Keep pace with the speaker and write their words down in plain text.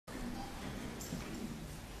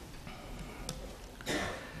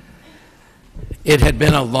It had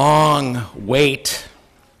been a long wait.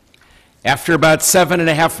 After about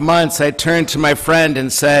 7.5 months, I turned to my friend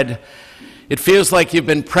and said, "It feels like you've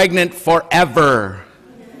been pregnant forever."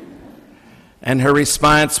 And her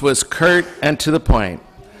response was curt and to the point.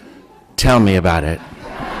 "Tell me about it."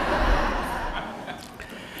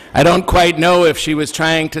 I don't quite know if she was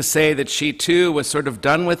trying to say that she too was sort of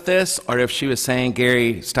done with this, or if she was saying,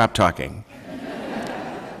 "Gary, stop talking."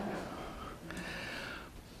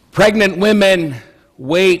 Pregnant women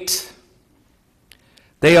wait.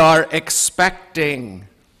 They are expecting.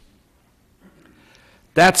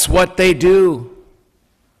 That's what they do.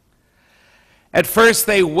 At first,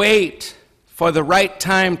 they wait for the right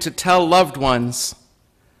time to tell loved ones.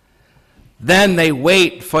 Then they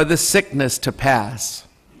wait for the sickness to pass.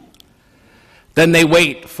 Then they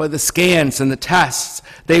wait for the scans and the tests.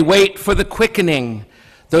 They wait for the quickening,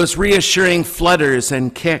 those reassuring flutters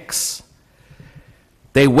and kicks.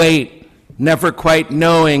 They wait, never quite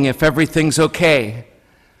knowing if everything's okay,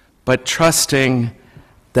 but trusting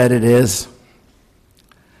that it is.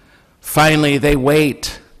 Finally, they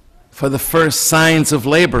wait for the first signs of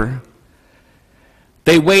labor.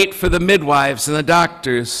 They wait for the midwives and the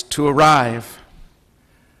doctors to arrive.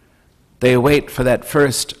 They wait for that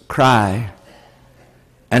first cry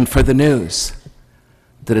and for the news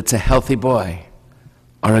that it's a healthy boy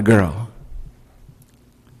or a girl.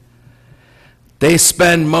 They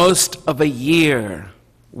spend most of a year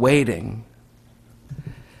waiting.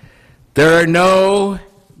 There are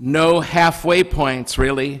no halfway points,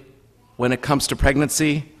 really, when it comes to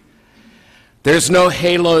pregnancy. There's no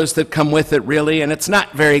halos that come with it, really, and it's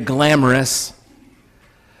not very glamorous.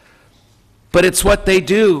 But it's what they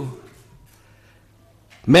do.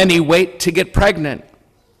 Many wait to get pregnant,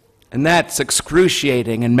 and that's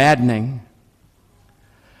excruciating and maddening.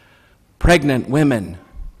 Pregnant women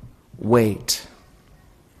wait.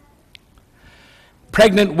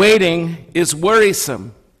 Pregnant waiting is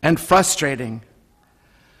worrisome and frustrating.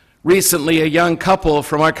 Recently, a young couple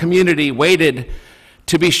from our community waited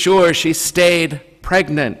to be sure she stayed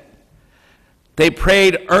pregnant. They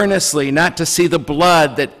prayed earnestly not to see the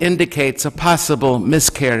blood that indicates a possible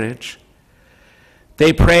miscarriage.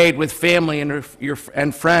 They prayed with family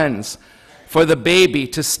and friends for the baby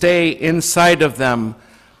to stay inside of them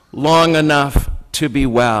long enough to be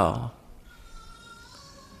well.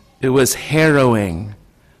 It was harrowing,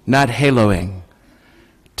 not haloing,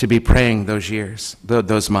 to be praying those years,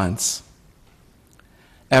 those months.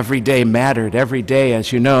 Every day mattered. Every day,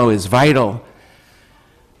 as you know, is vital.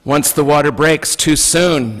 Once the water breaks too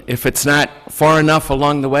soon, if it's not far enough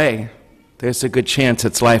along the way, there's a good chance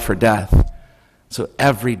it's life or death. So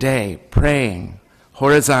every day, praying,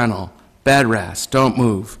 horizontal, bed rest, don't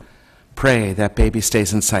move. Pray that baby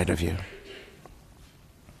stays inside of you.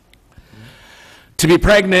 To be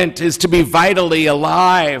pregnant is to be vitally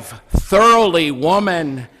alive, thoroughly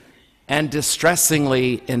woman, and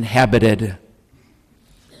distressingly inhabited.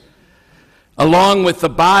 Along with the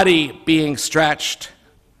body being stretched,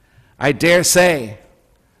 I dare say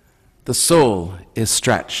the soul is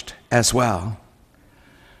stretched as well,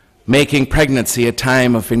 making pregnancy a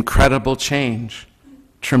time of incredible change,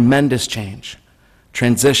 tremendous change,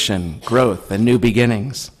 transition, growth, and new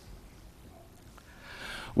beginnings.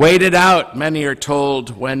 Wait it out, many are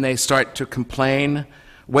told when they start to complain.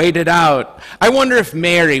 Wait it out. I wonder if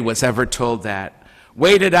Mary was ever told that.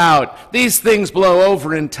 Wait it out. These things blow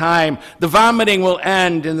over in time. The vomiting will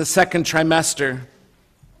end in the second trimester.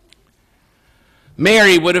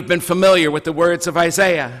 Mary would have been familiar with the words of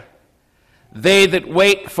Isaiah. They that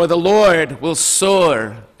wait for the Lord will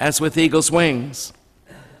soar as with eagle's wings.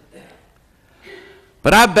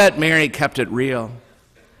 But I bet Mary kept it real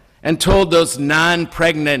and told those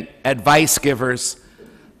non-pregnant advice givers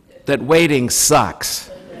that waiting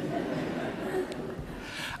sucks.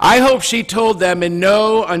 I hope she told them in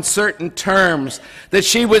no uncertain terms that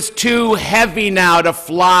she was too heavy now to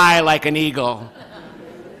fly like an eagle.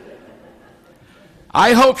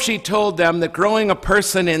 I hope she told them that growing a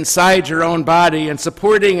person inside your own body and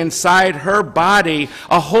supporting inside her body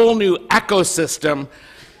a whole new ecosystem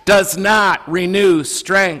does not renew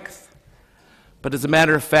strength, but as a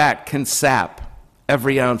matter of fact can sap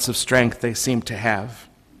every ounce of strength they seem to have.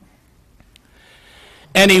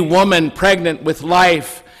 Any woman pregnant with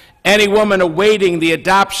life, any woman awaiting the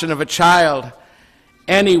adoption of a child,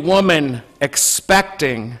 any woman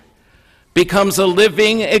expecting becomes a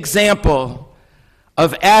living example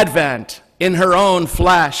of Advent in her own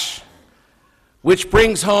flesh, which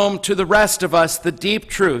brings home to the rest of us the deep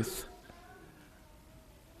truth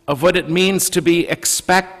of what it means to be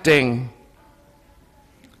expecting.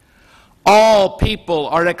 All people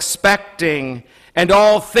are expecting and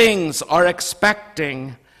all things are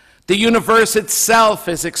expecting. The universe itself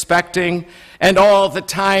is expecting, and all the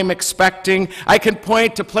time expecting. I can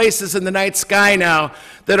point to places in the night sky now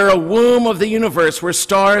that are a womb of the universe where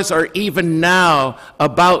stars are even now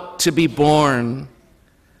about to be born.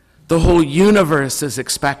 The whole universe is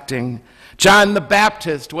expecting. John the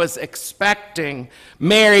Baptist was expecting.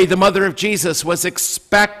 Mary, the mother of Jesus, was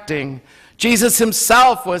expecting. Jesus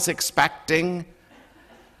himself was expecting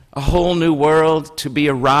a whole new world to be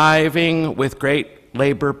arriving with great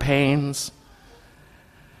labor pains.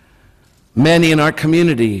 Many in our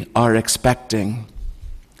community are expecting.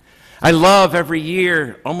 I love every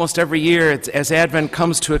year, almost every year, as Advent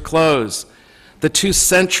comes to a close, the two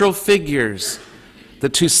central figures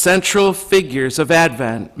of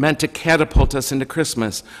Advent meant to catapult us into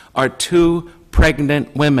Christmas are two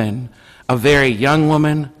pregnant women, a very young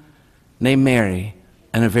woman named Mary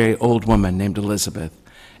and a very old woman named Elizabeth.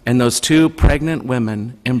 And those two pregnant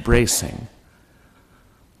women embracing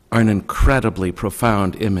are an incredibly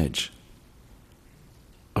profound image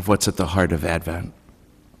of what's at the heart of Advent.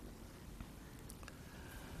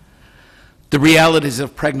 The realities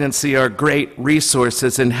of pregnancy are great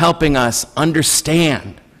resources in helping us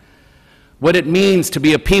understand what it means to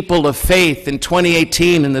be a people of faith in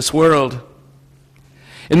 2018 in this world.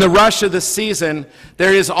 In the rush of the season,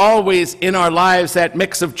 there is always in our lives that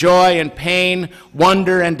mix of joy and pain,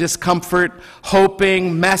 wonder and discomfort,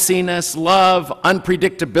 hoping, messiness, love,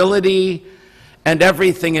 unpredictability, and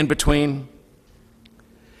everything in between.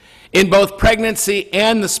 In both pregnancy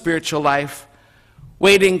and the spiritual life,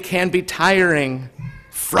 waiting can be tiring,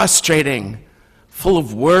 frustrating, full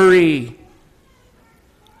of worry.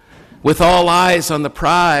 With all eyes on the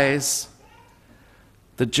prize,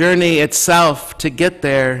 the journey itself to get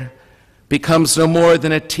there becomes no more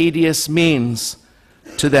than a tedious means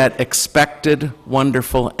to that expected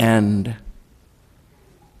wonderful end.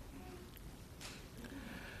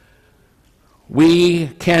 We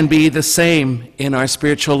can be the same in our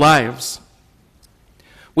spiritual lives.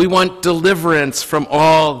 We want deliverance from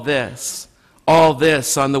all this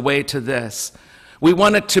on the way to this. We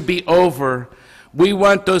want it to be over. We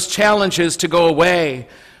want those challenges to go away.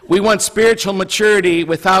 We want spiritual maturity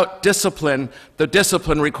without discipline, the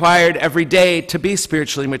discipline required every day to be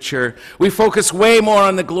spiritually mature. We focus way more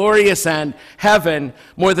on the glorious end, heaven,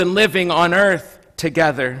 more than living on earth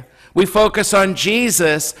together. We focus on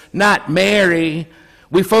Jesus, not Mary.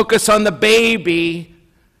 We focus on the baby,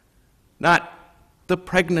 not the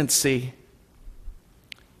pregnancy,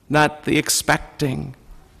 not the expecting.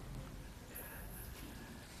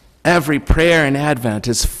 Every prayer in Advent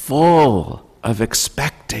is full of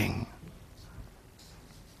expecting.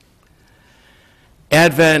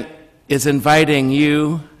 Advent is inviting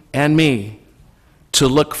you and me to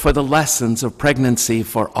look for the lessons of pregnancy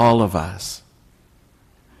for all of us.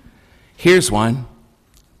 Here's one.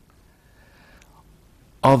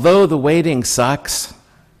 Although the waiting sucks,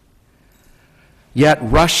 yet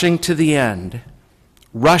rushing to the end,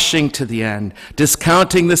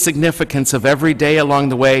 discounting the significance of every day along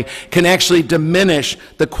the way can actually diminish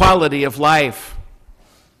the quality of life.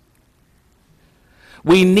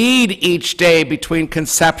 We need each day between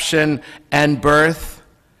conception and birth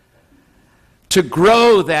to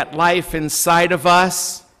grow that life inside of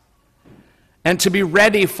us and to be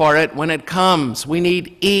ready for it when it comes. We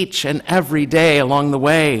need each and every day along the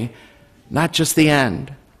way, not just the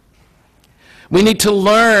end. We need to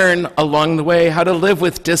learn along the way how to live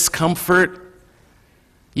with discomfort,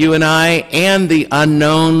 you and I, and the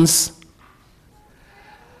unknowns.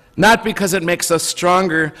 Not because it makes us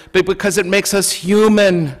stronger, but because it makes us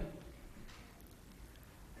human.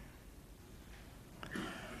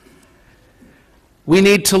 We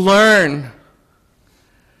need to learn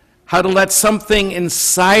how to let something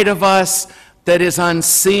inside of us that is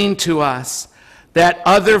unseen to us, that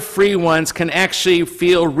other free ones can actually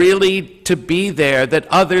feel really to be there, that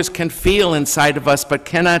others can feel inside of us but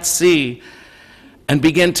cannot see, and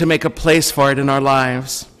begin to make a place for it in our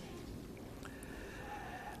lives.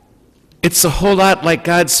 It's a whole lot like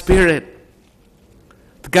God's Spirit.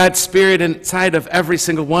 God's Spirit inside of every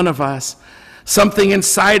single one of us. Something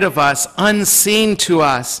inside of us, unseen to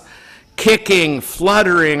us, kicking,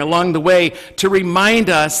 fluttering along the way to remind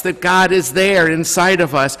us that God is there inside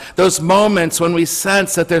of us. Those moments when we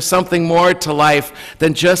sense that there's something more to life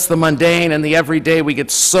than just the mundane and the everyday we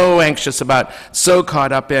get so anxious about, so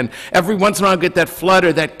caught up in. Every once in a while I get that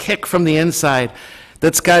flutter, that kick from the inside.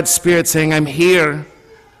 That's God's Spirit saying, I'm here.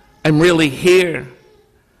 I'm really here.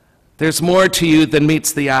 There's more to you than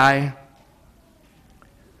meets the eye.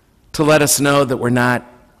 To let us know that we're not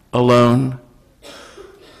alone.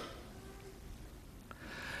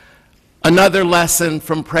 Another lesson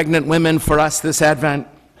from pregnant women for us this Advent.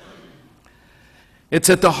 It's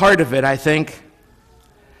at the heart of it, I think.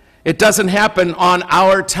 It doesn't happen on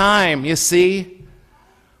our time, you see.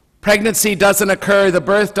 Pregnancy doesn't occur, the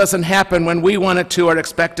birth doesn't happen when we want it to or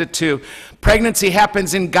expect it to. Pregnancy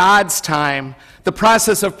happens in God's time. The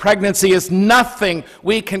process of pregnancy is nothing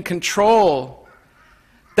we can control.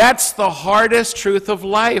 That's the hardest truth of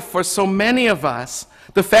life for so many of us.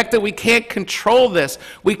 The fact that we can't control this.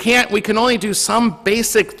 We can only do some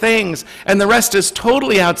basic things, and the rest is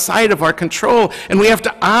totally outside of our control, and we have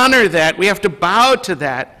to honor that. We have to bow to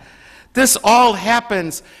that. This all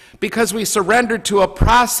happens because we surrendered to a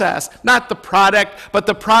process, not the product, but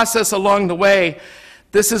the process along the way.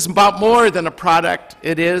 This is about more than a product,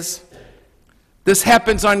 it is. This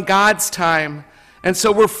happens on God's time. And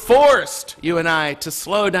so we're forced, you and I, to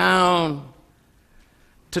slow down,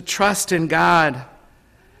 to trust in God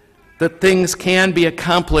that things can be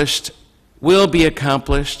accomplished, will be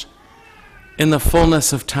accomplished in the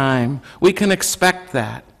fullness of time. We can expect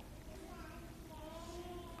that.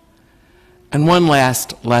 And one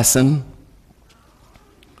last lesson.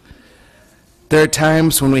 There are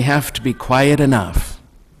times when we have to be quiet enough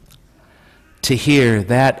to hear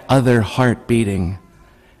that other heart beating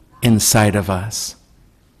inside of us.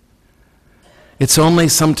 It's only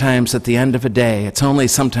sometimes at the end of a day, it's only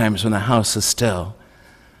sometimes when the house is still,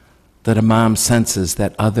 that a mom senses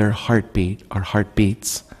that other heartbeat or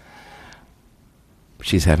heartbeats.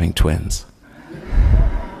 She's having twins.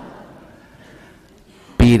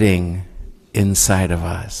 Beating inside of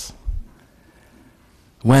us.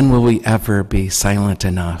 When will we ever be silent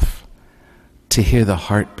enough to hear the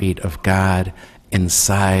heartbeat of God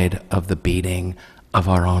inside of the beating of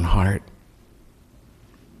our own heart?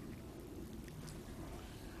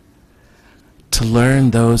 To learn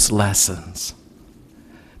those lessons,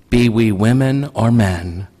 be we women or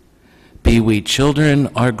men, be we children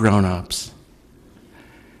or grown-ups,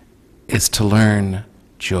 is to learn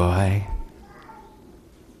joy.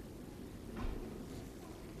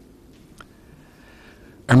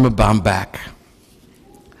 Irma Bombeck.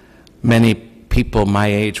 Many people my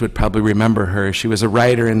age would probably remember her. She was a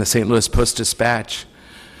writer in the St. Louis Post-Dispatch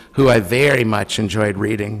who I very much enjoyed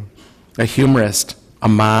reading. A humorist, a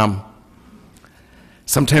mom.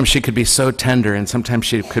 Sometimes she could be so tender, and sometimes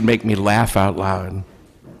she could make me laugh out loud.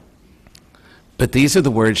 But these are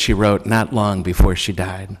the words she wrote not long before she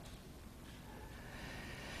died.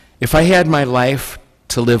 If I had my life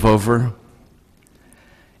to live over,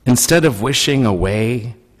 instead of wishing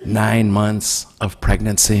away 9 months of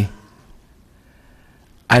pregnancy,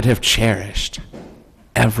 I'd have cherished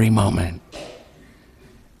every moment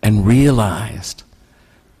and realized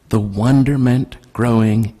the wonderment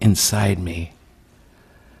growing inside me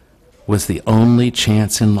was the only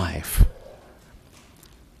chance in life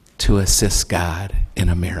to assist God in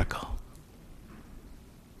a miracle.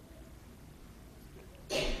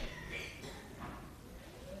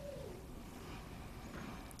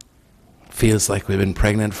 Feels like we've been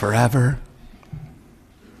pregnant forever.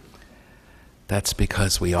 That's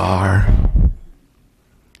because we are.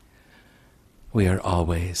 We are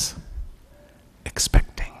always